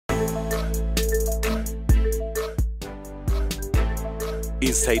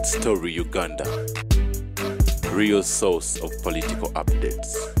Inside Story Uganda, real source of political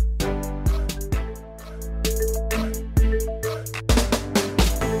updates.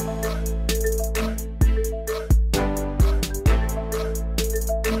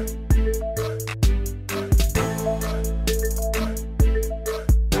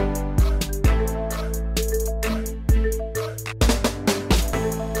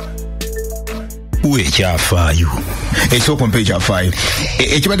 Ekyafaayo ekyokumpa ekyafaayo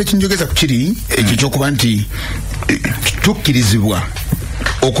ekibadde kinjogeza ku kiri ekyo kyokuba nti tukkirizibwa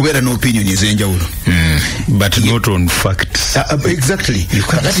okubeera n'opinion ez'enjawulo but not on facts. Exactly.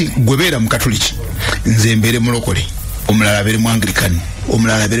 Kakati gwebeera mu Katoliki, nze mbeere mulokole, omulala abeere mu Anglican,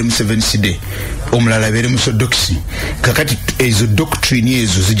 omulala abeere mu Seventh Day, omulala abeere mu Orthodox. Kakati ezo doctrine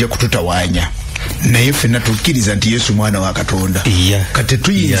ezo zijja kututawaanya. Naye ffenna tukkiriza nti Yesu mwana wa Katonda. Kati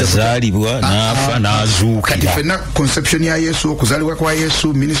tuyinza yazaalibwa n'afa n'azuukira. Kati ffenna conception ya Yesu, okuzaalibwa kwa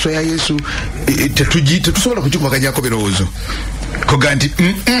Yesu, ministry ya Yesu, tetusobola kukikubaganyako birowoozo. Koga nti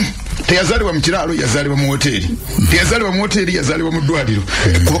teyazaalibwa mu kiraalo, yazaalibwa mu hoteri. Teyazaalibwa mu hoteri, yazaalibwa mu ddwaliro.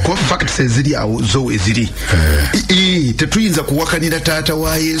 Kuba facts eziri awo zo eziri. Tetuyinza kuwakanira taata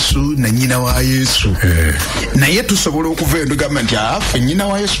wa Yesu na nnyina wa Yesu. Naye tusobola okuva eno gamba nti ffe nnyina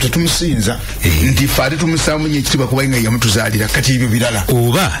wa Yesu tetumusinza. Nti ffe ate tumusaamunye ekitiibwa kuba nga yamutuzaalira. Kati ebyo birala.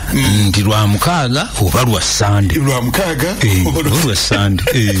 Oba nti lwa mukaaga oba lwa Sande. Lwa mukaaga oba lwa Sande.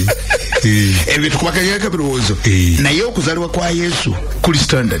 Ebyo tukubaganyako birowoozo. Naye okuzaalibwa kwa Yesu kuli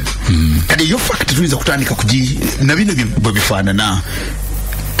standard. Kati yo fact tuyinza kutandika kugi na bino bwe bifaanana.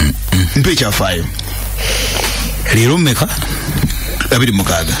 Mpe ekyafaayo. Leero mmeka?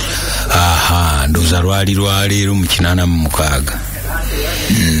 26. Aha, ndowooza lwali lwaleero mu 86.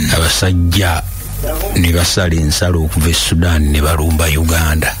 Abasajja ne basala ensalo okuva e Sudan ne balumba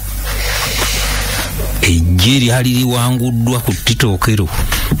Uganda. Ejje lyali liwanguddwa ku Titookero.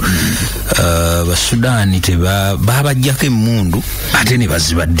 Abasudaani babajjako emmundu ate ne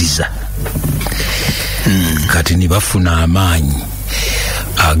bazibaddiza. Kati ne bafuna amaanyi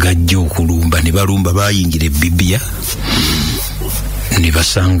agajja okulumba, ne balumba, bayingira eBibya ne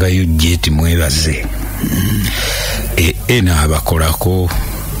basangayo jeti mwebaze. N'abakolako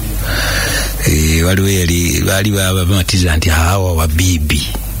waliwo baali babamatiza nti hawa wa bibi.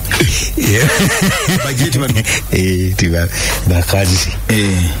 Bakazi.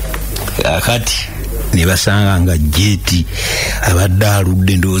 Akati ne basanga nga jeti abadde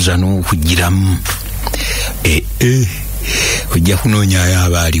aludde ndowooza n'okugiramu. Ojja kunoonyayo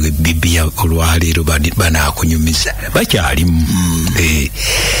abaaliwo eBibya olwaleero banaakunyumiza. Bakyalimu.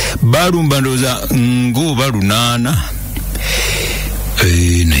 Balumba ndowooza ng'oba 8.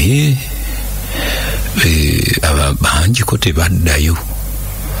 Naye abangiko tebaddayo.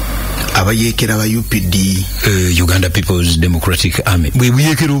 Abayeekera ba UPD, Uganda People's Democratic Army, bwe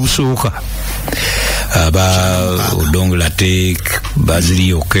buyeekera obusooka. Aba Odongolatek,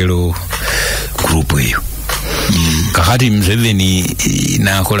 Bazili Okelo, group eyo. Kakati Museveni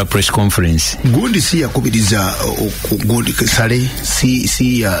n'akola press conference. Gundi si yakubiriza gundi sale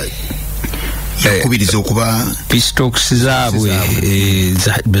si yakubiriza okuba peace talks zaabwe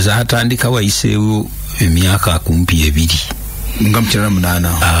zaatandika wayiseewo emyaka kumpi 2. nga mukirala 8.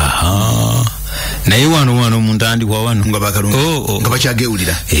 Aha. Naye wano mu ntandikwa wano nga bakalunga nga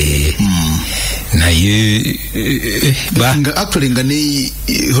bakyagewulira. Naye nga actually nga ne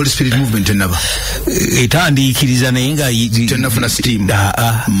Holy Spirit movement enaba etandikiriza naye nga tenafuna steam.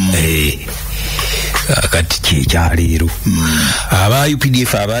 Kati kyaleero aba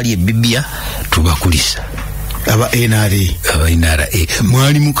UPDF abaali eBibya tubakulisa. Aba NRA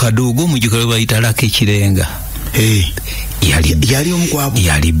mwali mu Kadoogo mujikalo bayitalako ekirenga. Yali omukwabo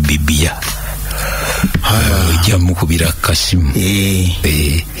yali Bibya. Ojja mukubira Kasimu.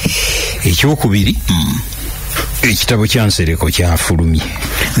 Ekyokubiri ekitabo kya Nsereko kyafulumye.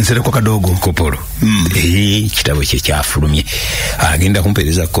 Nsereko Kadoogo Kopolo. Ekitabo kye kyafulumye. Agenda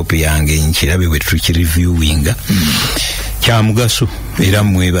kumpereza kopi yange nkirabe bwe tukireviewinga. Kya mugaso era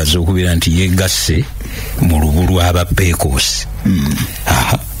mwebaza okubira nti yegasse mu lubu lw'aba Pecos.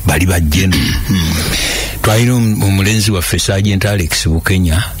 Bali bajjeno. Twalina omulenzi waffe Sergeant Alex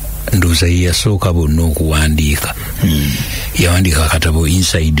Bukenya, ndowooza ye yasooka bonna okuwandiika. Yawandiika akatabo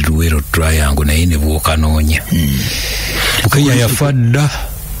Inside Luwero Triangle naye ne bwokanoonya. Bukenya yafa dda.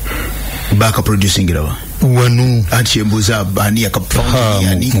 Baka producing rawa wano ati embuza bani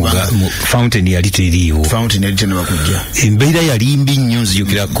fountain yali teriiwo. Fountain yali tena bakujja. Embeera yali mbi nnyo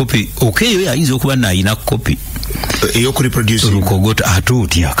nzijukira kopi. Okeeyo yayinza okuba nayina kopi eyoku reproduce Lukogota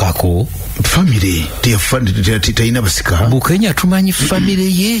atuti akako family teyafandi teyina basika. Bukenya tumanyi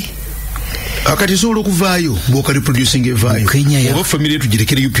family ye akati sobola okuvaayo bw'oka reproducing evaayo oba family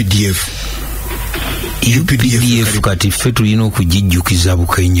tugirekere UPDF kati ffe tulina okugijjukiza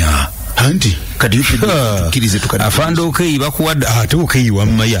Bukenya anti kati UPDF tukati afanda okay bakuwadde ate okay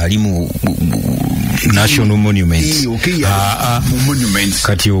wamma yali mu national monuments monuments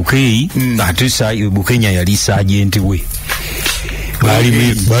kati okay ate Bukenya yali sergeant we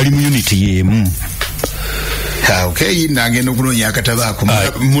bali mu unity yemu okay nagenda okunonya akatabako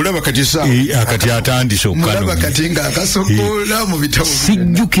mulaba kati akati atandise mulaba kati nga akasokola mu bitabo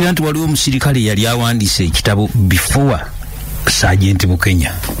sijjukira nti waliwo omusirikale yali awandise ekitabo before sergeant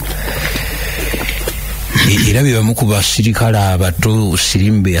Bukenya era bebamu ku basirikale abato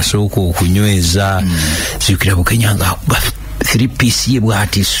Sirimbe yasooka okunyweza sijjukira Bukenya nga 3-piece ye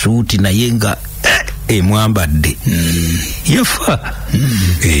bwati suuti naye nga emwambadde yafa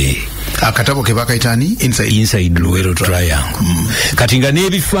akatabo ke bakaitani inside Luwero Triangle kati nga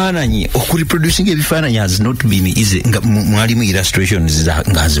n'ebifaananyi okureproducing ebifaananyi has not been easy nga mwalimu illustrations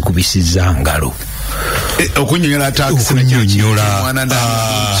nga azikubisiza ngalo okunyonyola okunyonyola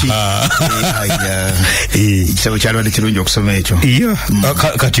ekitabo kyalwadde kirungi okusoma ekyo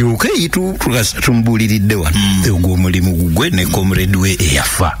kati okay tumubuuliridde wano ogwo omulimu gugwe ne comrade we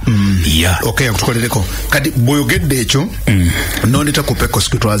eyafa okay akutukolereko kati bw'oyogedde ekyo noneta ku pekos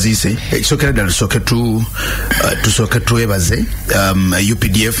kitwaziise ekisookera ddala tusooke twebaze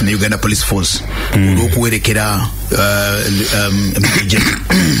UPDF ne Uganda Police Force olw'okuwerekera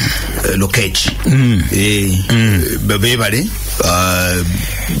Lokech bebale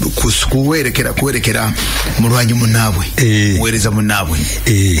kuwerekera mulwanyi munaabwe muweereza munaabwe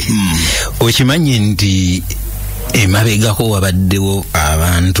okimanyi nti emabegako wabaddewo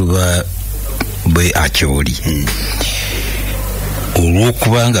abantu bwe Acholi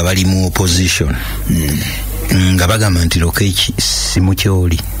olw'okuba nga bali mu opposition nga bagamba nti Lokech si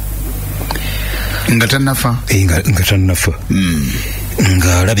mukyoli nga tannafa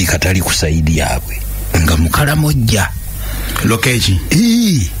nga alabika tali ku saidi yaabwe nga Mukaramojja Lokech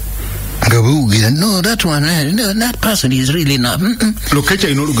nga buugira no that one no, that person is really not Lokech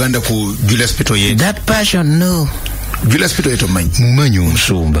ino Uganda ku Julius Pito ye that person no Julius Pito yeto manyi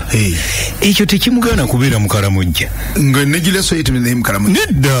omusumba ekyo tekimugana kubeera Mukaramojja nga ne Julius yeto ne Mukaramojja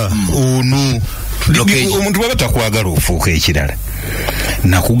nedda ono omuntu baba takwagala ofuuka ekirala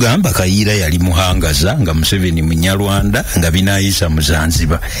nakugamba Kayiira yali muhangaza nga Museveni Munyarwanda nga binayisa mu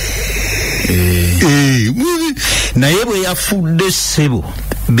Zanzibar naye bwe yafudde ssebo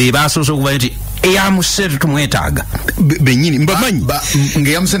be basoose okuba nti eyamuseetu tumwetaaga benyini mbamanyi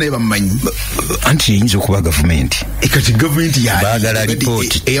ng'eyamuse naye bamumanyi anti yinza okuba gavumenti kati gavumenti baagala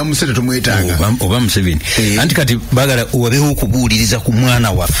lipooti eyamuseetu tumwetaaga oba Museveni anti kati baagala wabeho okubuuliriza ku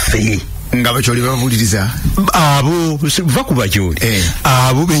mwana waffe nga Bakyoli babuliriza abo va ku Bakyoli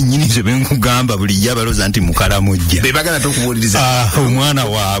abo bennyini ze benkugamba bulijjo abaloza nti Mukaramojja be bagala tokubuuliriza omwana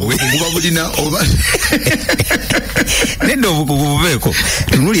waabwe ogubabulina oba nedda obubeeko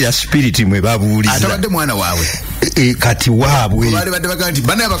tunulira spirit mwe babuuliza atabadde mwana waabwe kati waabwe baali badde bagaa nti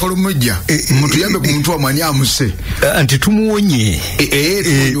bana Abakolomojja mutuyambe ku muntu wamwani amuse nti tumuwonye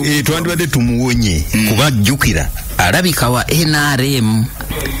twandibadde tumuwonye kuba jjukira alabika wa NRM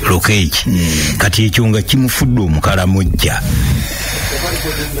Lokech kati ekyo nga kimufudde Omukaramojja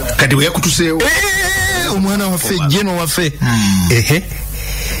kati bwe yakutuseewo omwana waffe jeno waffe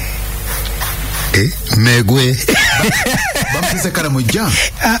megwe bamutuse Karamojja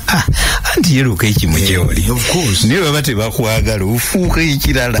anti ye Lokech mukyoli naye baba tebakwagala ofuuka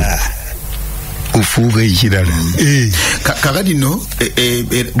ekirala kakati no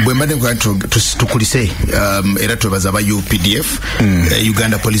bwe mbadde nkuga tukulise era twebaza aba UPDF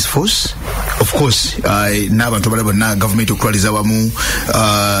Uganda Police Force of course n'abantu abalala bonna gavumenti okutwaliza wamu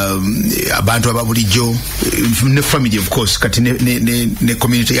abantu ababulijjo ne family of course kati ne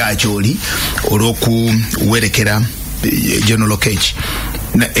community ya Acholi olw'okuwerekera General Lokech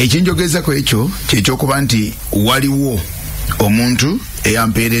ekinjogezako ekyo kyekyokuba nti waliwo omuntu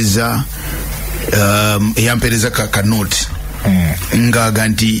eyampeereza kanoti ngaga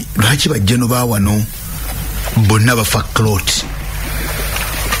nti lwaki bajjano bawano bonna bafa clot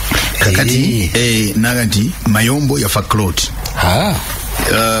kakati naga nti Mayombo yafa clot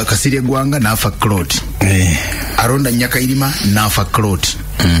Kasirye Gwanga nafa clot Aronda Nyakairima nafa clot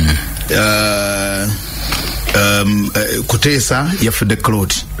Kuteesa yafudde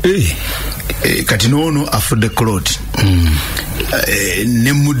clot kati noono afudde clot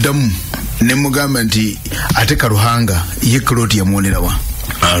nemuddamu nemugamba nti ate Karuhanga ye clot yamuwonerawa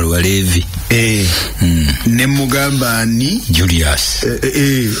Alwalevi nemugamba ni Julius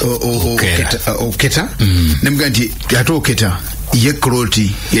Oketa nemugamba nti ate Oketa ye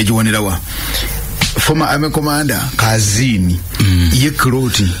kloti yajiwanirawa former army commander Kazini ye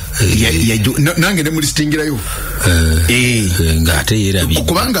kloti nange ne mulistingirayo ngate era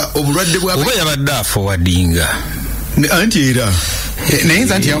kubanga obulwadde bwa oba yabadde forwardinga anti era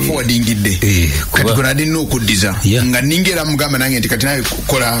nayenza nti yanforwardingidde kati gona adina okuddiza nga ningera mugamba nange nti kati nawe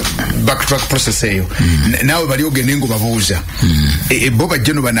kola backtrack process eyo nawe bali ogende ngo babuuza bo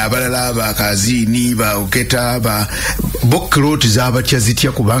bajjeno bano abalala bakazini ba oketa ba bo kloti zabatya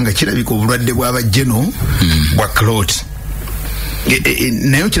zitya kubanga kirabika obulwadde bw'abajjeno bwa kloti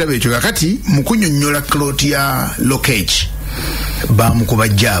nayo kiraba ekyo kakati mukunyonnyola kloti ya lokage bamukuba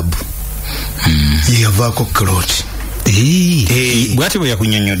jabu yeyavaako kloti bwati bwe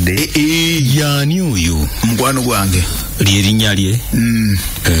yakunyonyodde yani oyo mukwano gwange lyerinnya lye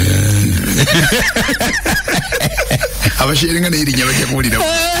abasherenga nerinya bajja kuwulira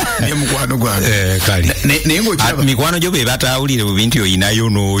naye mukwano gwange naye ng'okiraba mikwano gyo be batawulire bubi nti oyinayo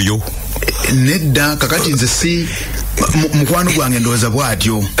n'oyo nedda kakati nze si mukwano gwange ndowooza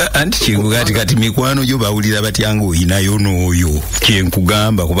bw'atyo anti kyengugati kati mikwano gyo bawulira batya nga oyinayo n'oyo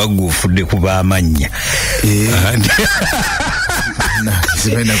kyenkugamba kuba gwe ofudde kuba amannya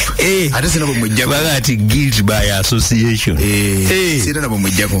ate sina bwe mujjako baga ati guilt by association sina nabwe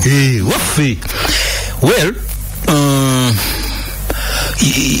mujjako waffe well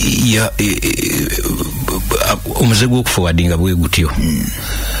omuze gw'okuforwardinga bwe gutyo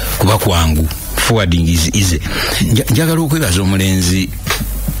kuba kwangu forwarding is easy. Njagala okwebaza omulenzi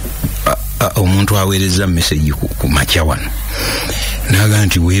omuntu aweereza message ku makya wano naga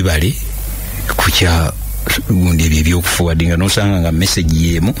nti weebale kukya gundi ebyo ebyokuforwardinga nosanga nga message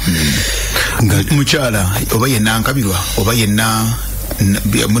yemu nga mukyala oba yenna nkabirwa oba yenna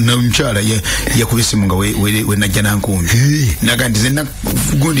mukyala yakubisimu nga wenajja nankumbi naga nti zenna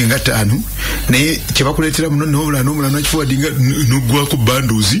gundi nga 5 naye kyebakuleetera muno n'omulala nakiforwardinga nogwako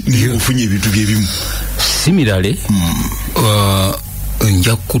bandozi naye ofunye ebintu byebimu similarly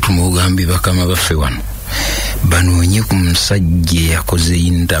nja kukutuma ogambi bakama baffe wano banoonye ku musajja eyakoze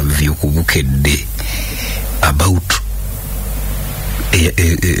interview ku Bukedde about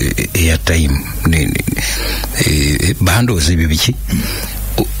airtime bandos ebyo biki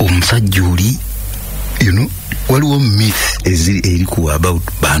omusajja oli waliwo myth eri ku about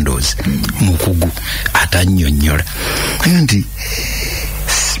bandos mukugu atannyonnyola nti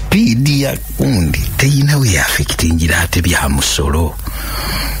speed ya gundi teyina we affectingira ate bya musolo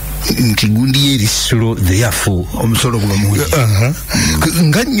nti gundi yeri slow therefore omusolo guba mungi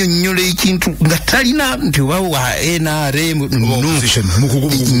nga nnyonnyola ekintu nga talina nti oba wa NRM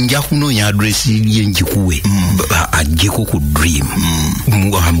nja kunoonya address ye njikuwe ajjeko ku dream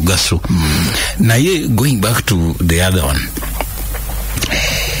wa mugaso naye going back to the other one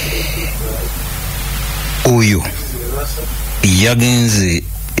oyo yagenze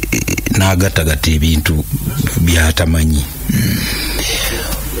n'agattagatta ebintu byatamanyi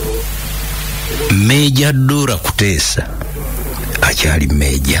Meja Dora Kuteesa akyali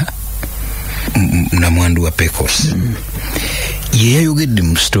meja namwandu wa Pecos ye yayogedde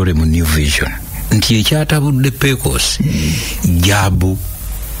mu story mu New Vision nti ekyatabudde Pecos jabu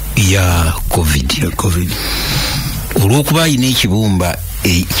ya covid olw'okuba ayina ekibumba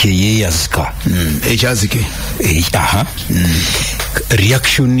kyeyeyazika ekyazike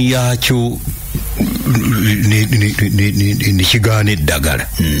reaction yakyo nekigaana eddagala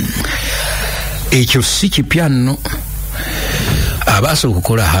ekyo si kipya nno abaasa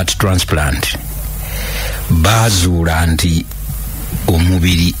okukola heart transplant bazuula nti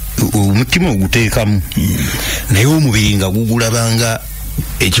omubiri omutima oguteekamu naye omubiri nga gugulabanga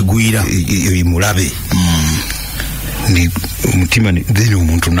ekigwira mulabe omutima then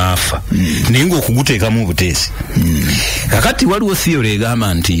omuntu n'afa naye ngaokuguteekamu obuteesi kakati waliwo theory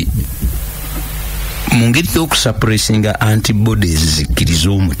egamba nti mu ngeri y'okusuppressinga antibodies zikkiriza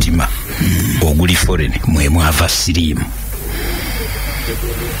omutima oguli foreign mwava siriimu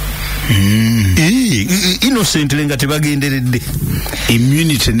innocent nga tebagenderedde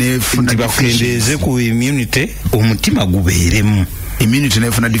immunity nefuna bakendeeze ku immunity omutima gubeeremu immunity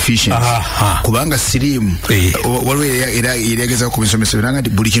nefuna deficient kubanga siriimu waliwo era eragezako ku bisomesa biranga nti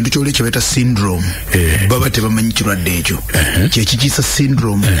buli kintu kyoli kyebaita syndrome baba tebamanyi kirwadde ekyo kyekikiisa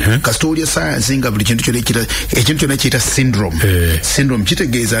syndrome kasita olya science nga buli kintu kyonna kiyita syndrome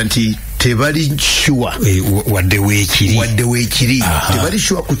kitegeeza nti tebali sure wadde weekiri tebali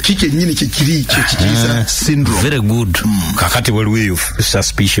sure ku ki kyennyini kyekiri kyekikiisa syndrome very good kakati waliwo eyo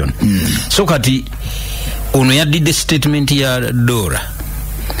suspicion so kati ono yaddidde statement ya Dora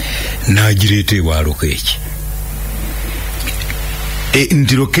n'agireeta ewaaloka eki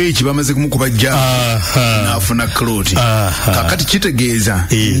nti lokechi bamaze kumukuba jja nafuna kloti kakati kitegeeza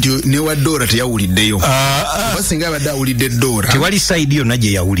ndio ne wa dola teyawuliddeyo basinga abadde awulidde dola tewali side yonna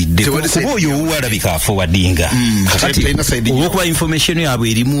gye yawulidde kuba oyo owalabika afowadinga kakati olwokuba information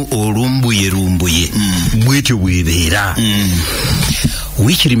yaabwe erimu olumbuye bwetyo bwebeera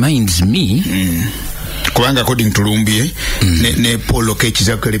which reminds me kubanga according to Lumbuye ne Paul Lokechi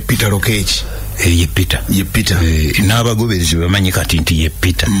zakale Peter Lokechi ye Peter n'abagoberezi bamanyi kati nti ye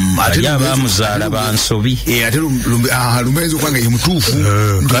Peter ali abamuzaala bansobi ate Lumbuye kwanga ye mutuufu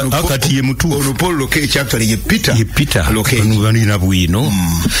akati ye mutuufu ono Paul Lokechi actually ye Peter Lokechi banina bwino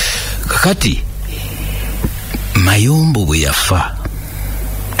kakati Mayombo bwe yafa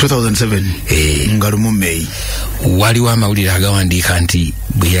 2007 ngalumu May waliwo amawulire agawandiika nti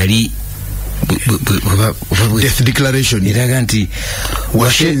bwe yali death declaration iraga nti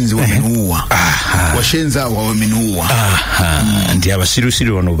washenzi wamenuwa washenza wamenuwa nti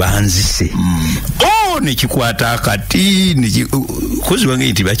abasirusiru ono banzise nekikwata akati kozi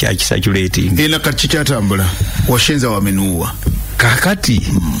wange nti bakyakisaculating era kati kyatambula washenza wamenuwa kakati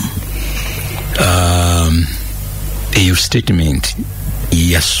eyo statement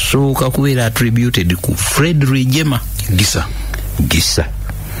yasooka kubeera attributed ku Fred Rwigema Gisa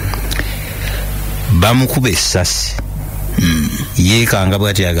bamukuba essasi yeekanga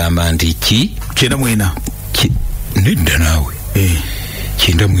bwati agamba nti kyenda mwena nedda naawe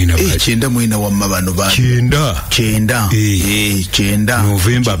kyenda mwena wamma bano kyenda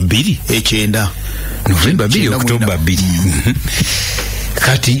November 2 November 2 October 2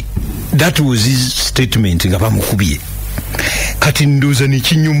 kati that was his statement nga bamukubye kati ndoza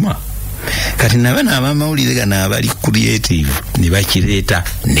nekinyuma kati nabana abamawulire gana abali creative ne bakireeta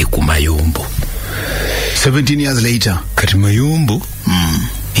ne ku Mayombo 17 years later kati Mayombo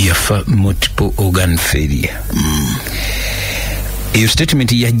yafa multiple organ failure iyo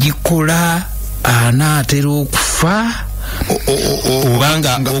statement yagikola anaatera okufa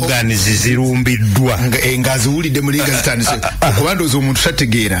obanga organs zirumbiddwa ngaziwulidde mu liga zitandise okuba ndowooza omuntu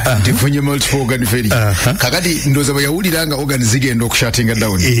tategeera nti nfunye multiple organ failure kakati ndowooza bwe yawulira nga organs zigenda okushatinga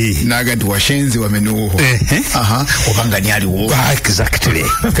down naga nti washenzi wamenuwo obanga nyaliwo exactly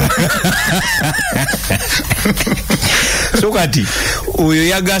so kati oyo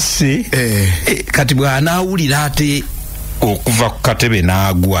yagasse kati bw'anaawulira ate okuva ku katebe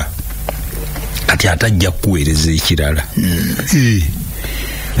n'agwa kati atajja kuweereza ekirala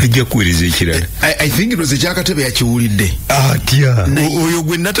ajja kuweereza ekirala I think it was ekyakatebe yakiwulidde atya oyo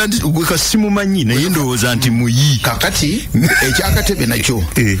gwe gwe kasimumanyi naye ndowooza nti muyi kakati ekyakatebe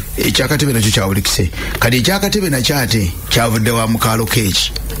nakyo kyawulikise kati ekyakatebe nakyo ate kyavudde wa mukaalo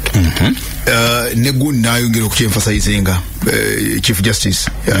keeki ne gundi n'ayongera okukyemfasayizinga Chief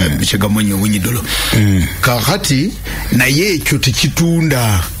Justice Kyegamonyo Winyidolo kakati naye ekyo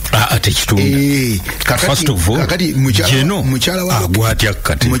tekitunda first of all kakati mukyala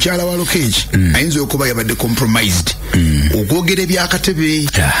wa Lokechi ayinza okuba yabadde compromised okwogera ebyakatebe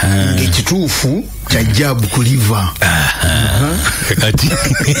ng'ekituufu kyajjaabu kuliva kati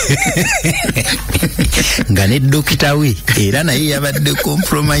nga ne dokita we era naye yabadde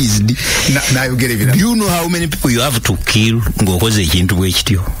compromised n'ayogera ebirala. You know how many people you have to kill ng'okoze ekintu bwe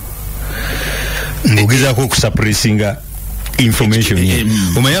kityo ng'ogezaako okusuppressinga information ye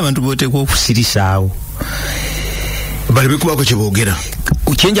omanyi abantu boteekwa okusirisaawo baleme kubaako kye boogera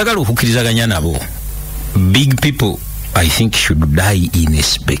kyenjagala okukkirizaganya nabo big people I think should die in a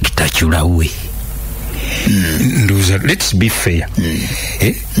spectacular way ndowooza let's be fair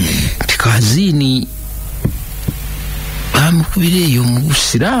tikazini bamukubira eyo mu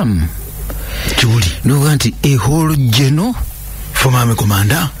Busiraamu kiwuli ndowooza nti eholo geno fomame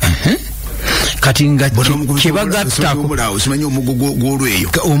komanda kati nga kyebagattako simanyi omugo gw'olweyo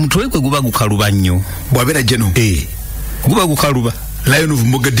omutwe gwe guba gukaluba nnyo bw'abeera geno guba gukaluba Lion of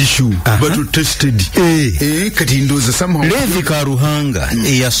Mogadishu battle tested kati ndowooza somehow Levi Karuhanga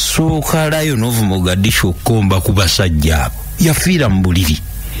eyasooka Lion of Mogadishu okukomba ku basajja abo yafiira mu buliri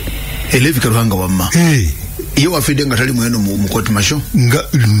Levi Karuhanga wamma ye wafidde nga tali mweno mu court martial nga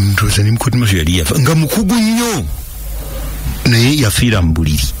ndowooza ne mu court martial yali yafa nga mukugu nnyo naye yafiira mu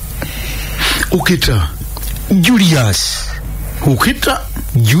buliri Okita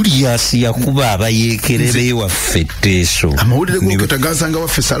Julius yakuba abayeekerere waffe Teeso amawulire g'okita gasanga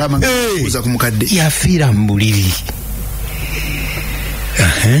waffe salama kuza ku mukadde yafiira mu buliri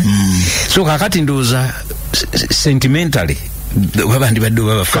so kakati ndowooza sentimentally babandi badde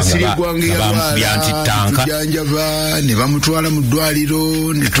babafanga byanti tanka janjaba ne bamutwala mu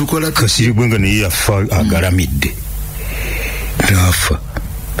ddwaliro ne tukola Kasiri Gwenga naye yafa agalamidde nafa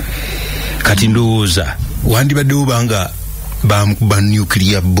kati ndowooza wandibadde obanga bamukuba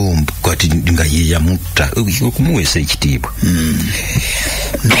nuclear bomb kati nga ye yamutta okumuweesa ekitiibwa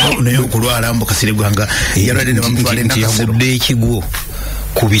naye okulwala mbu Kasiregwanga yalwadde ne bamutwala yagudde ekigwo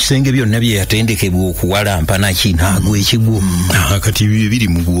ku bisenge byonna bye yatendekebwa okuwalampa naki naagwa ekigwo kati biri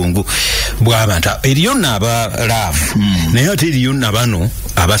mu bwongo bw'abantu eriyo n'abalaavu naye ate eriyo nabano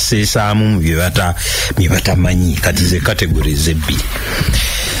abaseesaamu mu bye batamanyi kati ze kategori z'ebbiri.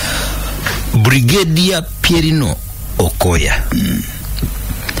 Brigadier Pierino Okoya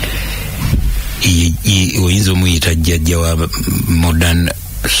oyinza omuyita jjajja wa modern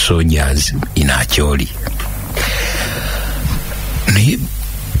soldiers in Acholi, naye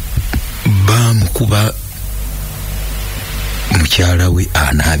bamukuba mukyala we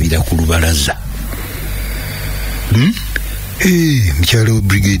anaabira ku lubalaza. Mukyala we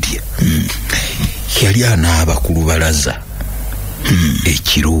brigadier yali anaaba ku lubalaza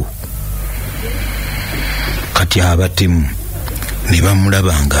ekiro, kati abatemu ne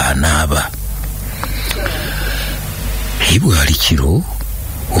bamulaba nga anaaba bwali kiro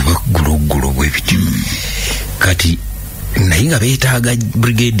oba guloggulo bwe bityo. Kati naye nga beetaaga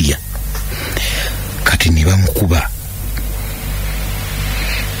brigadier, kati ne bamukuba.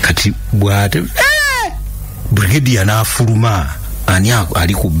 Kati bw'ate brigadier n'afuluma, ani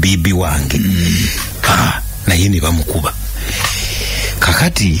ali ku bibi wange, naye ne bamukuba.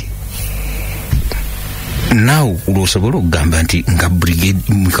 Kakati naawe olwosobola okugamba nti nga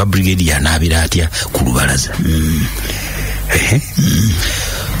brigadier anaabira atya ku lubalaza.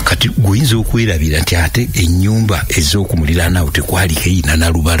 Kati goyinza okwerabira nti ate ennyumba ez'okumuliraanaawo tekwaliko eyina na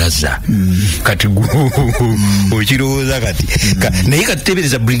lubalaza. Kati okirowooza kati naye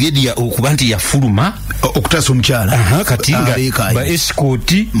katitebereza brigadier okuba nti yafuluma okutaasa omukyala, kati nga ba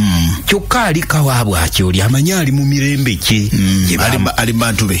escort kyokka ali kawaabwe akyoli amanyi ali mu mirembe kye ali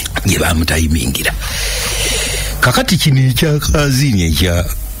bantu be gye bamutayimingira. Kakati kino ekyakaziini ekya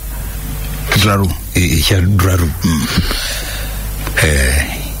Draru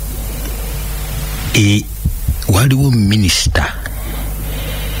waliwo minisita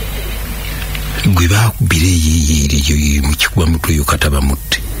gwe bakubira eyeyeereyo mu kikuba mutwe oyo Kataba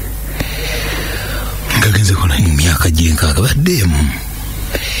Mutte nga genze kola mu myaka gy'enkaaga baddemu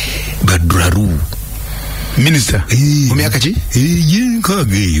Badraru minisita mu myaka ki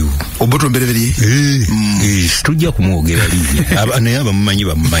gy'enkaaga eyo oboto mbereberye tujja kumwogera linnya naye abamumanyi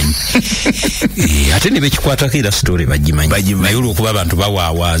bamumanyi ate ne bekikwatako era sitole bagimanyi naye olwokuba abantu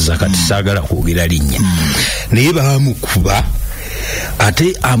bawawaaza kati saagala kwogera linnya naye bamukuba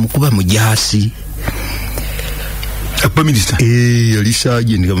ate amukuba mujaasi akpa minisita yali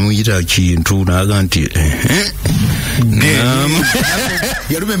saagenti kamuyita kintu naaga nti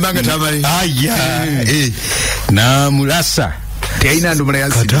yalume embanga tamale naamulasa teyayina ndumula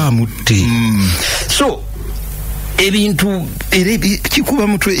yazima Kata Mutte. So ebintu kikuba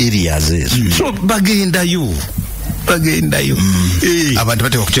mutwe areas ezo so bagendayo abantu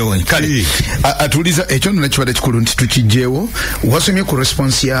bateeka kukyewonyi kale atuuliza ekyo nno nakibadde kikulu nti tukijjeewo. Wasomye ku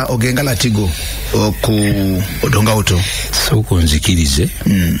response ya Ogenga Latigo ku Odongawuto. Sooka onzikirize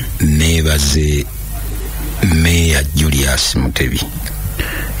neebaze Meya Julius Mutebi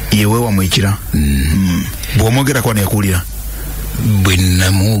yewe wamwikira bw'omwogerako neekuwulira bwe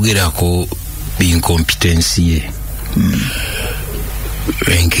namwogerako incompetence ye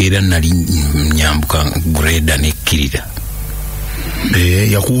enkeera nali nyambuka greda nekkirira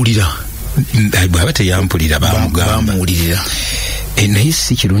yakuwulira bwaba teyampulira bamuwulirira naye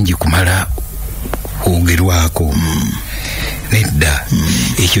si kirungi kumala kwogerwako nedda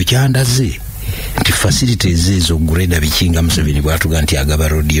ekyo kyandaze nti facilities ezo greda bikinga Museveni bwatuga nti agaba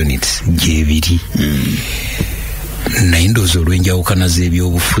road units gyebiri naye ndowooza olw'enjawukana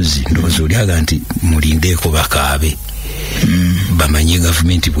z'ebyobufuzi ndowooza oliaga nti mulindeeko bakaabe bamanye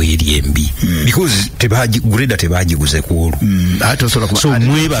gavumenti bweri embi because greda tebagiguze ku olwo so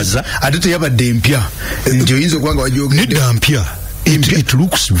mwebaza ate teyabadde empya nti oyinza okuba nga wagyogedde nedda mpya. It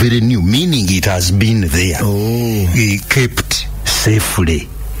looks very new, meaning it has been there, kept safely.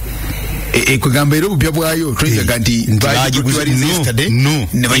 Kwegamba era obupya bwayo twinzaga nti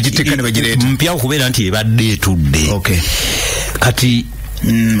nebagiteeka ne bagireeta mpya okubeera nti ebadde etudde kati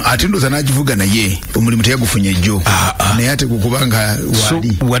ate ndooza n'agivuga naye omulimu teyagufunye jjo naye ate kukubanga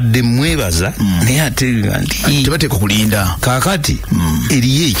wali wadde mwebaza naye ate nti tebateeka kulinda kaakati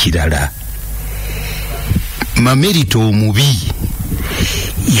eriyo ekirala. Mamerito omubi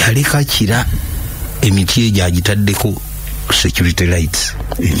yaleka kira emiti egyo agitaddeko security lights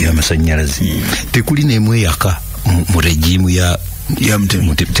eby'amasannyalaze tekuli n'emweyaka mu regimu ya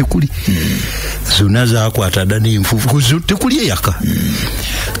Mutebi tekuli zonna zakwata dda n'enfuufu tekuli eyaka.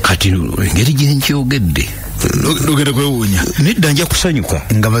 Kati engeri gyenkyogedde ogenda kwewuunya nedda nja kusanyuka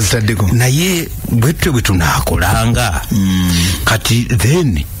nga bazitaddeko naye bwe tunaakolanga kati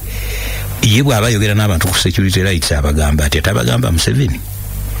then ye bw'aba ayogera n'abantu ku security rights abagamba ati atabagamba Museveni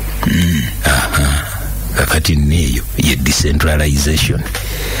kakati neeyo ye decentralization.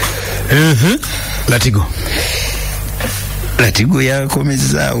 Latigo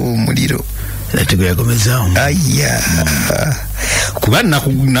yakomezaawo omuliro. Latigo yakomezaawo aya kuba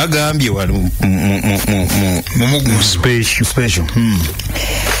nagambye wano mu special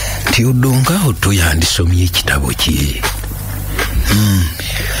nti Odongo toyandisomye ekitabo kye.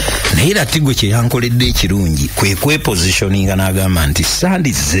 Naye Latigo kye yankoledde ekirungi kwe positioninga n'agamba nti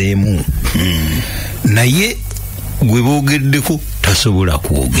sandizeemu naye gwe boogeddeko tasobola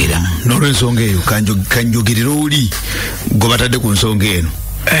kwogera n'olw'ensonga eyo kanjogerera oli gwe batadde ku nsonga eno.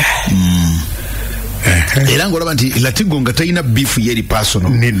 Era ng'olaba nti Latigo nga talina beef yeri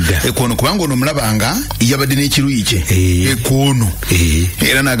personal ekono kubanga ono mulabanga yabadde n'ekiruyi kye ekono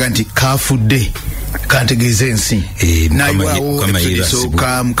era naga nti kafudde kantegeeza ensi nayiwaawo episode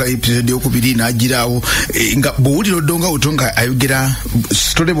esooka muka episode okubiri n'agiraawo nga bw'owulira Odongo nga ayogera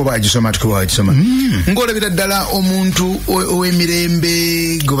sitole bw'oba agisoma tukwe wagisoma ng'olabira ddala omuntu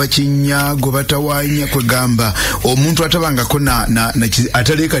ow'emirembe gwe bakinnya gwe batawaanya kwegamba omuntu atabangako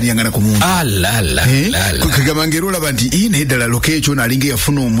ataleekanianga na ku muntu kwegamba ng'era olaba nti naye ddala loka ekyo naalinga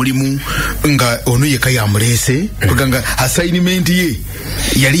yafuna omulimu nga ono yeka yamuleese kwegamba assignment ye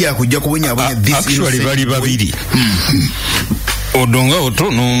yali yakujja kubonyabonya bali babiri Odongo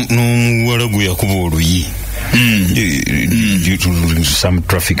n'omuwala gwe yakuba oluyi due to some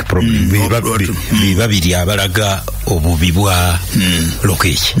traffic problem babiri abalaga obubi bwa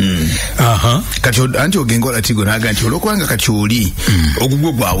lokeeki kati anti ogenga Latigo naga nti olwokubanga kati oli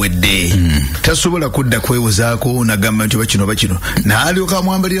ogugwo gwawedde tasobola kudda kwewozaako nagamba nti oba kino n'alyoka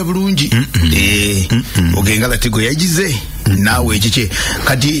amwambalira bulungi ogenga Latigo yagize naawe ekikye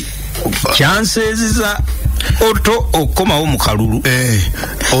kati kyanseeziza oto okomawo mu kalulu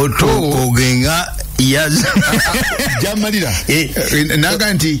oto ogenga jamalira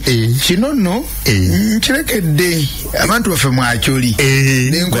naga nti kino nno nkirekedde abantu baffe mwakyoli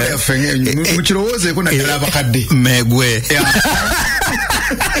n'enkola yaffe mukirowoozeeko naddala abakadde megwe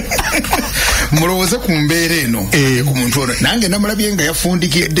mulowooze ku mbeera eno ku muntu ono nange namulabye nga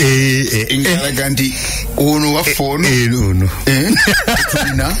yafundikidde ngalaga nti ono waffe ono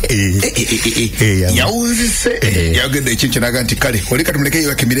tulina yawunzise yagedde ekyo naga nti kale oli katumuleke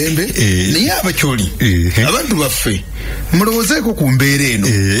yewaka emirembe naye abakyoli abantu baffe mulowoozeeko ku mbeera eno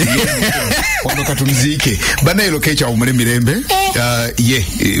wano katumuziike banaye lokeeki awumule emirembe ye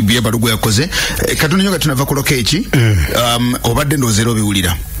byebalugu yakoze katonda nyo nga tunava ku lokeeki obadde ndowooza era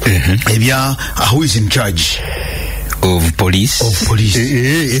obiwulira ebya who is in charge of police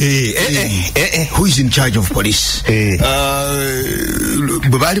who is in charge of police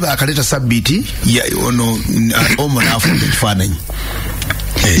bwe baali bakaleta sabbiiti ono omo n'afunda ekifaananyi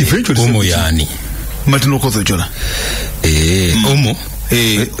omo yaani Martin Okoth Ochola omo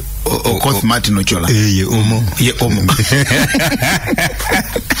Okoth Martin Ochola omo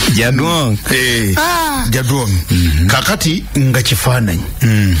Jadwong kakati nga kifaananyi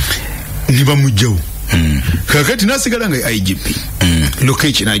niba mujjawo kakati nasigala nga IGP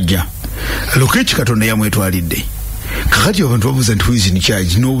lokeeki najja lokeeki katonda yamwetwalidde kakati abantu babuuza nti who is in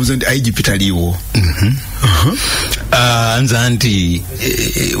charge n'obuuza nti IGP taliiwo nza nti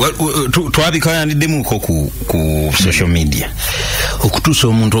twabikayaniddemuko ku social media okutuusa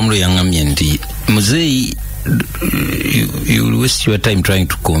omuntu omulo yaŋŋamye nti muzeeyi you will waste your time trying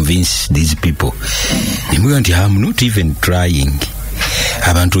to convince these people nembuga nti I'm not even trying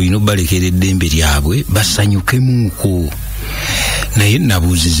abantu olina obalekera eddembe lyabwe basanyukemuuko naye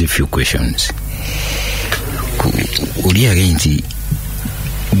nabuuziza few questions oli yage nti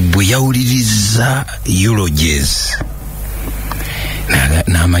bwe yawuliriza eulogies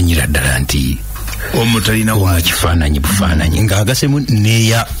n'amanyira ddala nti omutalina wa kifaananyi bufaananyi ng'agasemu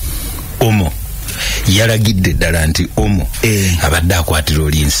neya omo yalagidde ddala nti omo abadde akwatira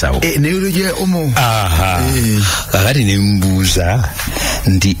oli nsawo neologia omo kakati nembuuza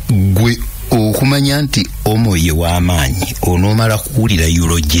nti gwe okumanya nti omo ye w'amaanyi onoomala kuwulira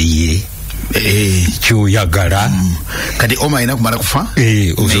eulogie ye kyoyagala kati omo alina kumala kufa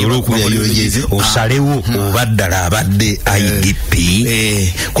osobola okuwulira osalewo oba ddala abadde IGP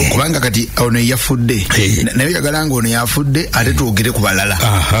kubanga kati ono yafudde naye oyagala nga ono yafudde ate twogere ku balala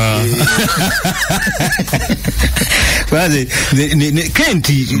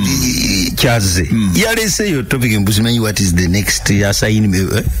kenti kyaze yaleeseyo topic mbuzimanyi what is the next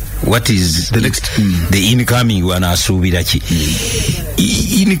assignment what is the next the incoming one asubira ki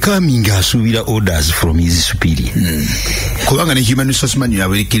incoming asubira orders from his superior kubanga ne human resource man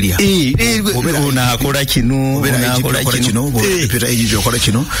yawe clear ona akola kino peta ejjo akola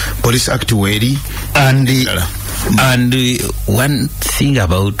kino police act weri and one thing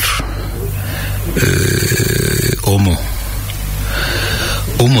about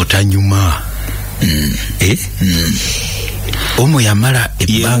Omo tanyuma Omo yamala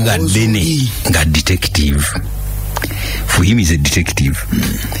ebanga dene nga detective. For him is a detective.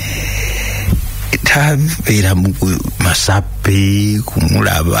 Era masape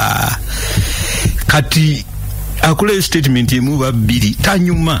kumulaba kati akule statement emu babiri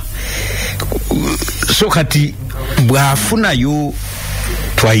tanyuma so kati bwafuna yo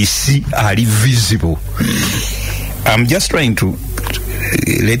twice ali visible. I'm just trying to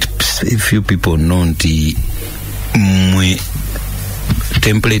let a few people know the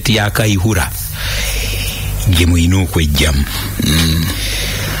template ya Kaihura jemu inokwe jam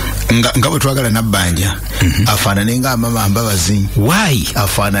nga twagala nabbanja afaananenga mama Mbabazi. Why?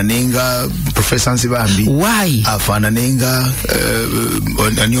 Afaananenga Professor Nsibambi. Why? Afaananenga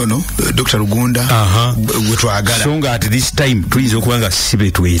anyono Dr. Rugunda. Gwe twagala. So nga at this time tuyinza okubanga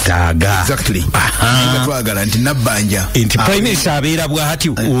sibe twetaaga. Exactly. Nga twagala nti nabbanja nti prime minister abeera bw'ati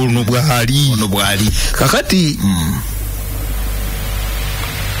ono bw'ali kakati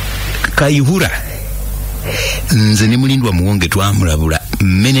Kaihura nze ne Mulindwa Muwonge twamulabula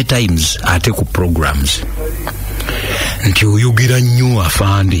many times ate ku programs nti oyogera nnyo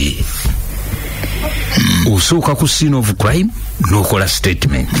afande osooka ku scene of crime nokola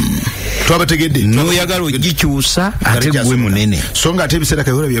statement twabategedde noyagala ogikyusa ate gwe munene so nga ate ebiseera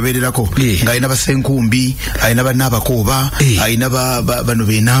Kaihura byabeererako nga alina basenkumbi alina bannabakooba alina bano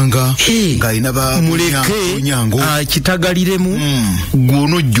beenanga nga alina muleke kitagaliremu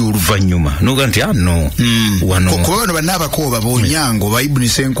gw'onojja oluvannyuma noga nti ano wano kuba bano bannabakooba bonyango baibuni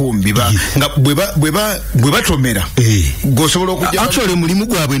senkumbi nga bwe batomera gwosobola okujja actually mulimu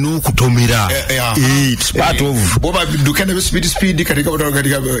gwabwe n'okutomera it's part of boba dukana speed katika nga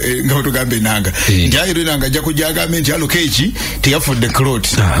batugambe nanga njayo nanga ajja kujagamba nti alo keeki teyafudde clot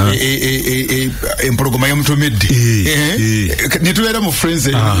empologoma yamutomedde nitubeera mu friends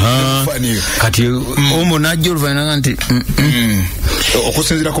kati omo najja oluvannyuma nti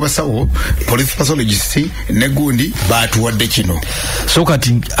okusinziira ku basawo police pathologist ne gundi baatuwadde kino so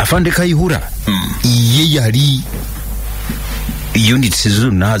kati afande Kaihura ye yali units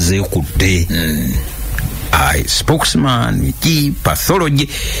zonna zeekutte spokesman pathology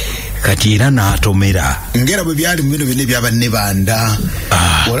kati era n'atomera ngera bwe byali mu bino byonna ebyabanne banda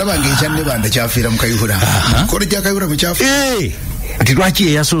olaba ng'ekyanne banda kyafiira mu Kaihura kono gya Kaihura mu kyafu nti lwaki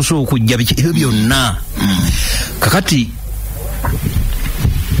eyasoose okujja ebyo byonna kakati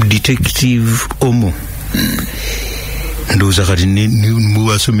detective Omo ndowooza kati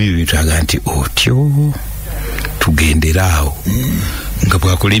mubasoma ebintu aga nti otyo tugenderaawo nga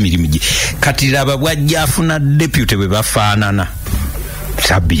bwakola emirimu gye kati laba bwajja afuna deputy bwe bafaanana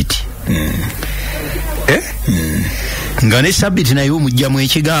Sabiti nga ne Sabiti naye omugjamu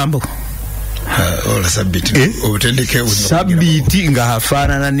ekigambo ola Sabiti obutendeke Sabiti nga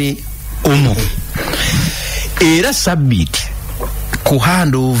afaanana ne Omo era Sabiti ku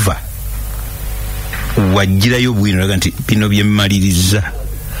handover wajjirayo bwino laga nti bino bye mmaliriza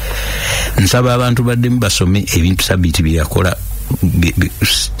nsaba abantu baddemu basome ebintu Sabiti bye yakola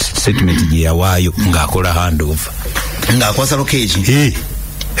statement gye yawaayo ng'akola handover ng'akwasa lokeegi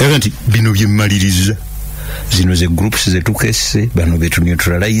era nti bino bye mmaliriza zino ze groups zetukesse bano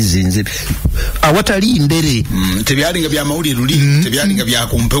betuneutralize nze awatali ndere tebyalinga bya mawulire luli tebyalinga bya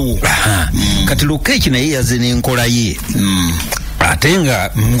kumpewo kati lokeegi naye yaze n'enkola ye ate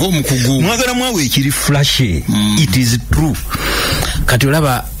nga ng'omukugu mwagala mwawe ekiri flashe it is true kati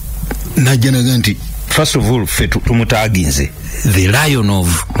olaba najja naga nti first of all fe tumutaginze the Lion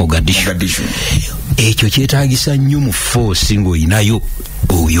of Mogadishu ekyo kyetaagisa nnyo mu force ng'oyinayo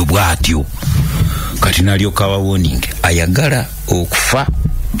oyo bw'atyo kati nalyoka wa warning ayagala okufa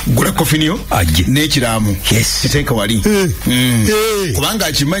gula kofinio ajje n'ekiramu kiteeka wali kubanga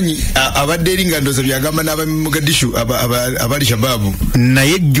akimanyi abadde eri nga ndowooza byagamba n'aba Mogadishu abali shababu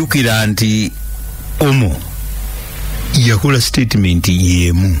naye jjukira nti Omo yakola statement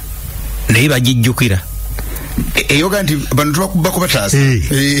yemu naye bagijjukira eyoga nti bano tubakuba kubataasa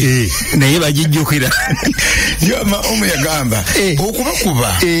naye bagijjukira yama omu yagamba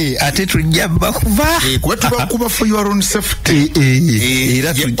okubakuba ate tujja bakuba kuba tubakuba for your own safety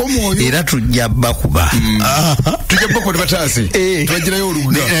era tujja bakuba tujja bakuba tubataase tubagirayo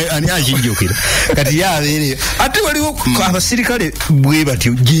oluga ani akijjukira kati yabeere ate waliwo abasirikale bwe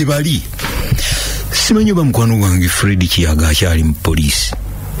batyo gye bali simanyi oba mukwano gwange Fred Kiyaga akyali mu poliisi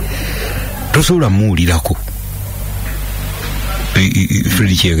tosobola muwulirako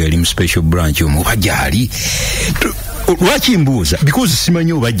Fred Kiyaga yali mu special branch omu oba gyali lwaki mbuuza because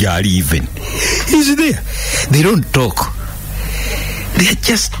simanyi oba gyali even is there they don't talk they are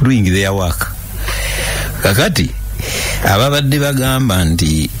just doing their work kakati ababadde bagamba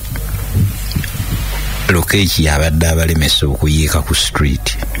nti Lokeki yabadde abalemesa okuyiika ku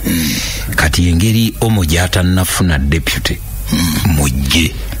street kati engeri omu gy'atannafuna deputy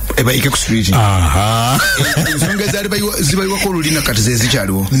mujje ebayike ku street ensonga ezaali zibayiwako olulina kati ze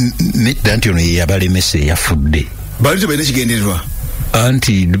zikyaliwo nedda nti ono yeyabalemesa eyafudde baali tebalina kigendererwa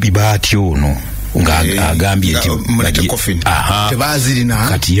anti baatyo ono ng'agambye nti tebazirina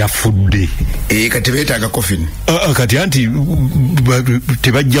kati yafudde kati beetaaga coffin kati anti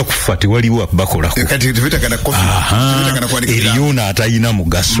tebajja kufa tewaliwo bakolako kati tebeetaaga na coffin eriyona atalina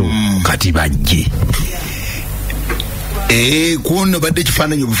mugaso kati bajje kuno badde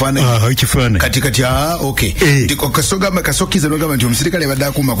kifaananyi obufaananyi kati okay kasokiza nogamba nti omusirikale badde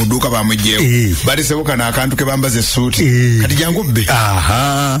akuuma ku dduuka bamugjeewo balesewo kano akantu ke bambaza essuuti kati jangu bbe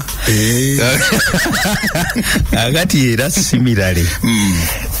akati era simirale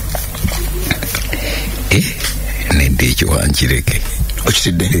nedde ekyo wankireke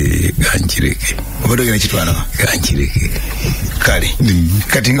okitidde gankireke obadde ogenda kitwala gankireke kale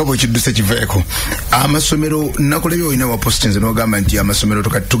kati nga bwekidduse kiveeko amasomero nakulebye olina wa postings nogamba nti amasomero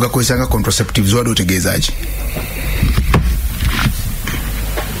tugakozesa nga contraceptives wadde otegeezaki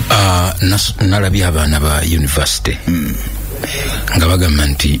nalabye abaana ba university nga bagamba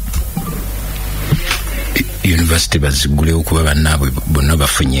nti university bazigulewo kuba bannaabwe bonna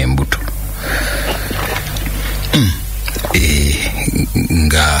bafunye embuto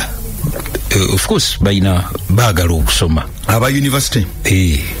nga of course baagala okusoma aba university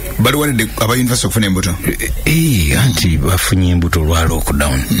baliwanidde aba university okufuna embuto anti bafunye embuto olwa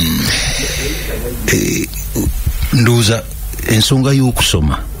lockdown ndowooza ensonga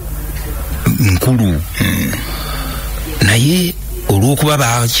y'okusoma nkulu naye olw'okuba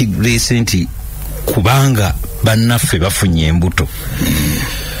bakireese nti kubanga bannaffe bafunye embuto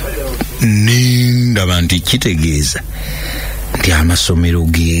ndaba nti kitegeeza nti amasomero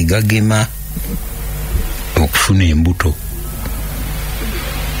ge gagema okufuna embuto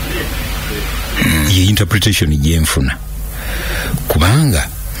ye interpretation gyenfuna kubanga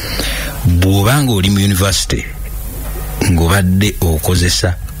bw'obanga oli mu university ng'obadde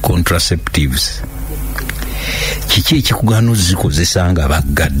okozesa contraceptives kiki ekikugaana ozikozesa nga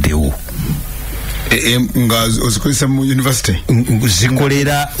baggaddewo nga ozikozesa mu university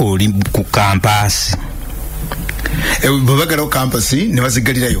zikolera oli ku kampasi bwebagalawo kampasi ne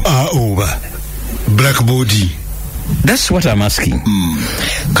bazigalirayo oba blackboard. That's what I'm asking.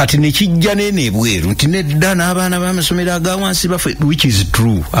 Kati nekijja nene ebweru nti nedda n'abaana b'amasomero aga wansi bafe, which is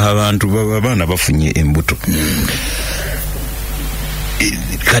true. Abaana bafunye embuto.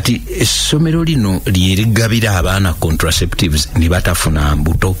 Kati essomero lino lyerigabira abaana contraceptives ne batafuna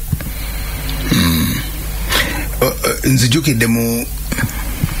mbuto. Nzijukidde mu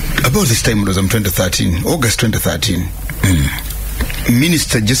about this time was 2013, August 2013.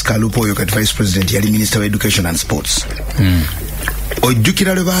 Minister Jessica Lupoyo kati Vice President yali Minister of Education and Sports.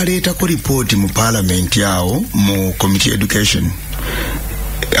 Ojjukira lwe baleetako report mu parliament yawo mu committee education.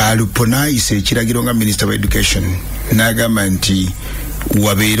 Alupo naayise ekiragiro nga Minister of Education n'agamba nti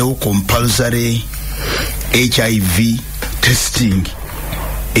wabeerewo compulsory HIV testing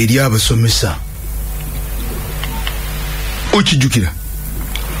eri abasomesa. Okijjukira?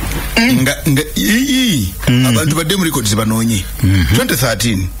 Abantu badde mu records banoonye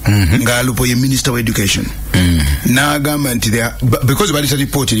 2013 nga Alupo ye Minister of Education n'agamba nti because baleta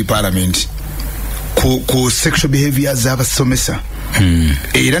report eri parliament ku sexual behaviors z'abasomesa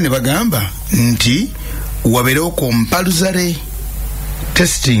era ne bagamba nti wabeerewo compulsory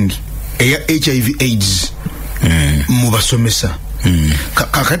testing eya HIV AIDS mu basomesa.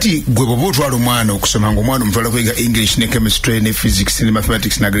 Kakati gwe bwoba otwala omwana okusoma ng'omwana omutwala kwiga English ne chemistry ne physics ne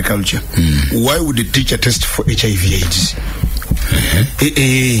mathematics ne agriculture, why would the teacher test for HIV AIDS?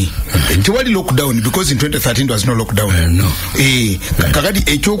 Tewali lockdown because in 2013 there was no lockdown. No. Kakati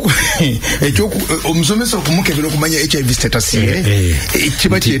echoku omusomesa okumukebera okumanya HIV status ye.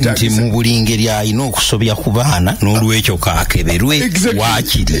 Kiba kyeta. Nti mu bulingeri ayina okusobya ku baana n'olwekyo kaakeberwe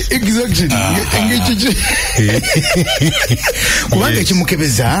waakiri. Exactly. Kubanga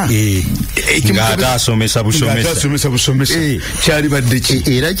ekimukebeza ng'ate asomesa busomesa kyali badde ki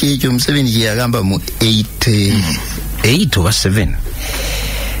era kyekyo Museveni kye yagamba mu 8 oba 7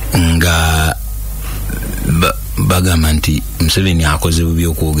 nga bagamba nti Museveni akoze bubi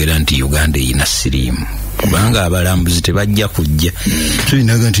okwogera nti Uganda eyina siriimu kubanga abalambuzi tebajja kujja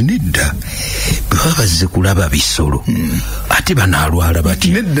tulinaga nti nedda baba bazze kulaba bisolo ate banaalwala bati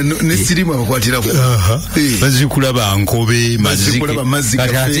nedda ne siriimu abakwatiraku bazze kulaba nkobe mazzi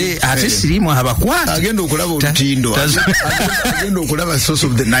ate siriimu abakwata agenda okulaba olutindo agenda okulaba source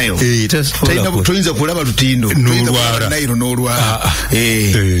of the Nile toyinza kulaba lutindo n'olwala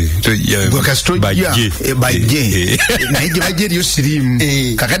bajje naye gye bajje eriyo siriimu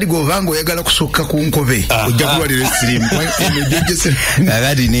kakati g'obanga oyagala kusukka ku nkobe ojja kulwalira esiriimu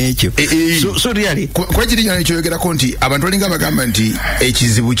kakati n'ekyo so really kuba kiri nyana ekyoyogerako nti abantu balinga bagamba nti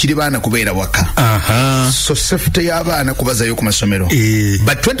ekizibu kiri baana kubeera waka so safety y'abaana kubazayo ku masomero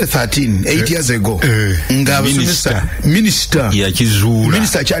but 2013 8 years ago nga abasomesa minisita yakizuula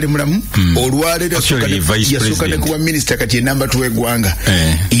minisita akyali mulamu olwaleero yasooka ne kuba minisita kati ye namba 2 eggwanga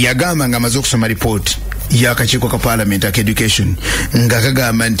yagamba nga amaze okusoma ripooti y'akakiiko ka parliament aka education nga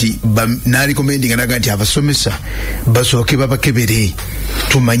kagamba nti n'alikomendinga naga nti abasomesa basooke babakebere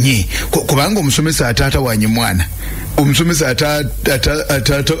tumanye kubanga omusomesa ataatawanye mwana omusomesa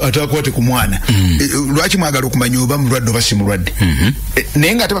atakwate ku mwana lwaki mwagala okumanya oba mulwadde oba si mulwadde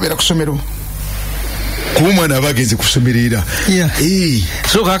naye nga ate babeera ku ssomero kuba omwana aba agenze kusomerera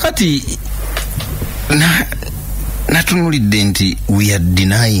so kakati natunulidde nti we are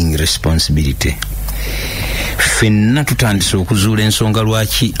denying responsibility. Fenna tutandise okuzuula ensonga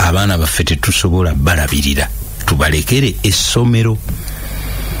lwaki abaana baffe tetusobola balabirira tubalekere essomero.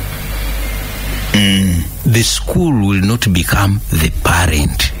 The school will not become the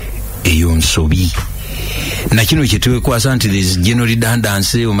parent eyo nsobi na kino kyetewekwasa nti there is general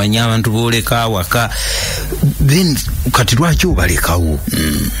redundancy omanya abantu booleka waka then kati lwaki obalekawo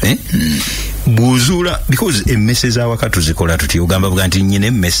bw'ozuula because emmese z'awaka tuzikola tuti ogamba bwa nti nnyina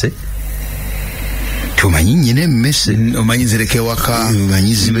emmese omanyi nyine mmese omanyi zireke waka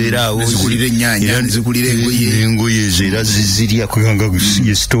omanyi zibeeraawo zikulira ennyaanya zikulira engoye era zizirya kuganga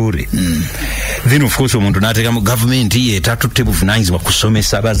ye story then of course omuntu n'ateekamu gavumenti ye etatutte buvunaanyizibwa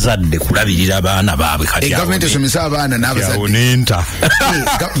kusomesa abazadde kulabirira abaana baabwe kati gavumenti esomesa abaana n'abazadde nenta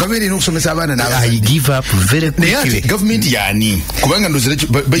gavumenti erina okusomesa abaana n'abazadde I give up very quickly gavumenti yaani kubanga ndozira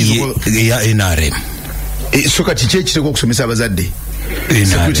ya NRM so kati ki ekiteekwa okusomesa abazadde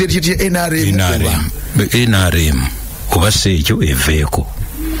NRM oba si ekyo eveeko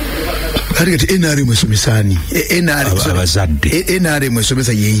kati NRM esomesani abazadde NRM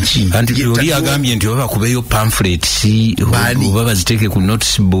esomesa yenki anti oli agambye nti oba kubeeyo pamphlets oba baziteeke ku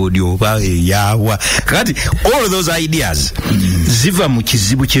notice board oba eyawa kati all those ideas ziva mu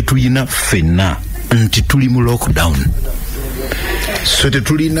kizibu kye tulina ffenna nti tuli mu lockdown. So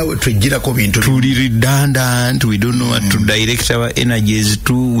tetulina twejjirako bintu tuli redundant, we don't know what to direct our energies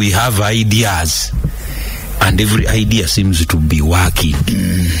to. We have ideas and every idea seems to be working.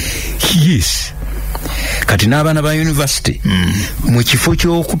 Yes, kati n'abaana ba university mu kifo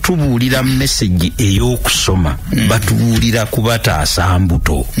ky'okutubuulira message ey'okusoma batubuulira kubataasa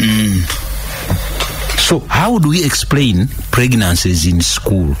mbuto. So how do we explain pregnancies in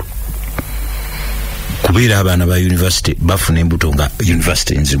school? Kubeera abaana ba university bafuna embuto nga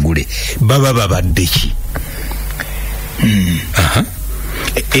university nzigule baba babadde ki?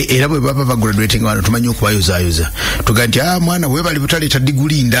 Era bwe baba bagraduating wano tumanyi okubayozaayoza tuga nti mwana weebali butaleeta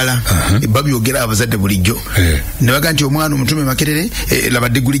diguli ndala babyogera abazadde bulijjo ne baga nti omwana omutume Makerere laba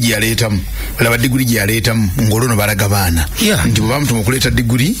diguli gye yaleetamu ng'olwono balaga baana nti bwe bamutuma okuleeta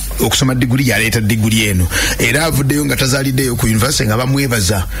diguli okusoma diguli yaleeta diguli eno era avuddeyo nga tazaaliddeyo ku university nga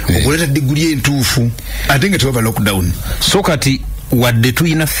bamwebaza okuleeta diguli entuufu ate nga tewaba lockdown. So kati wadde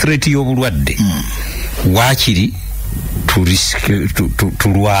tuyina threat y'obulwadde waakiri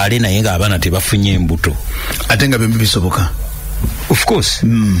tulwale naye nga abaana tebafunye embuto ate nga bembi bisoboka. Of course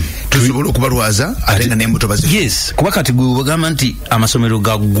tusobola okubalwaza ate nga n'embuto bazi. Yes, kuba kati gwe bagamba nti amasomero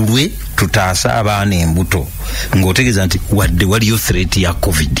gaggulwe tutaasa abaana embuto ng'otegeeza nti wadde waliyo threat ya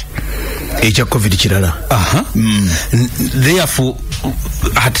covid. Ekya covid kirala. Therefore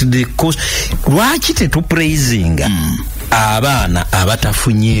at the cost lwaki tetupraisinga abaana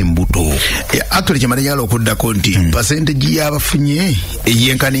abatafunye embuto. Actually kyemala yalo okuddako nti percentage y'abafunye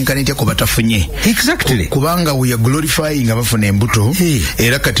eyenkanenkana etya ku batafunye. Exactly. Kubanga we are glorifying abafuna embuto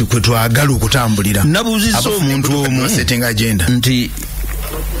era kati kwe twagala okutambulira. Nabuuzizza omuntu omu setting agenda nti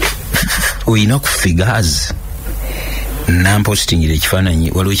oyina ku figures nampostingira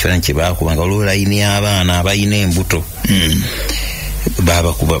ekifaananyi, waliwo ekifaananyi kye baakubanga waliwo layini y'abaana abayina embuto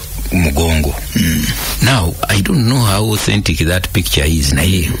babakuba mugongo. Now I don't know how authentic that picture is,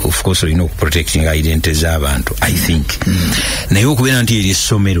 naye of course olina okuprotecting identity z'abantu I think. Naye okubeera nti eri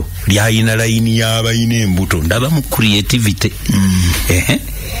essomero lyayina layini y'abayina embuto ndaba mu creativity.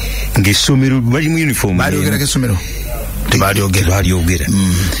 Ng'essomero bali mu uniform balyogerako essomero balyogera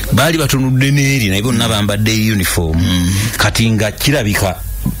baali batunudde n'eri naye bonna bambadde uniform kati nga kirabika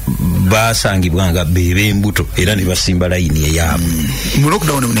basangibwa nga bebe embuto era ne basimba layini eyaabwe mu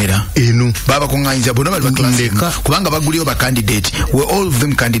lockdown munera eno baba kunganyiza bonna bali baklasika kubanga baguliyo ba candidate we all of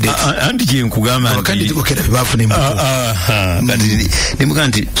them candidates anti je nkugamba nti candidate kokera bafuna embuto kati nimuga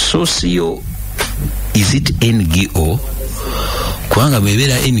nti socio is it NGO kubanga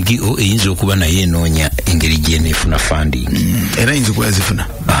bwebera NGO eyinza okuba naye enoonya engeri gyenefuna funding era yinza okuyazifuna.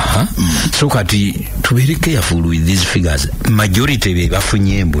 So kati tubeere careful with these figures. Majority be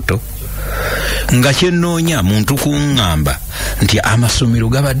bafunye embuto nga kyenoonya muntu kuŋŋamba nti amasomero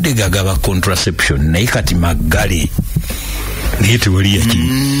gabadde gagaba contraception naye kati maggale naye tewali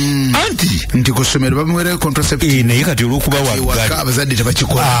yakimu anti nti ku ssomero bamuweereko contraceptive naye kati olw'okuba waggale abazadde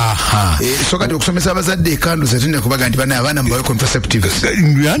tebakikola. So kati okusomesa abazadde ekando zetulina kubaga nti bana abaana mubawe contraceptives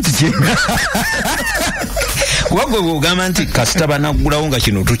anti kyenga kubanga bw'ogamba nti kasita banaggulawo nga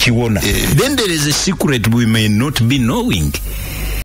kino tukiwona then there is a secret we may not be knowing.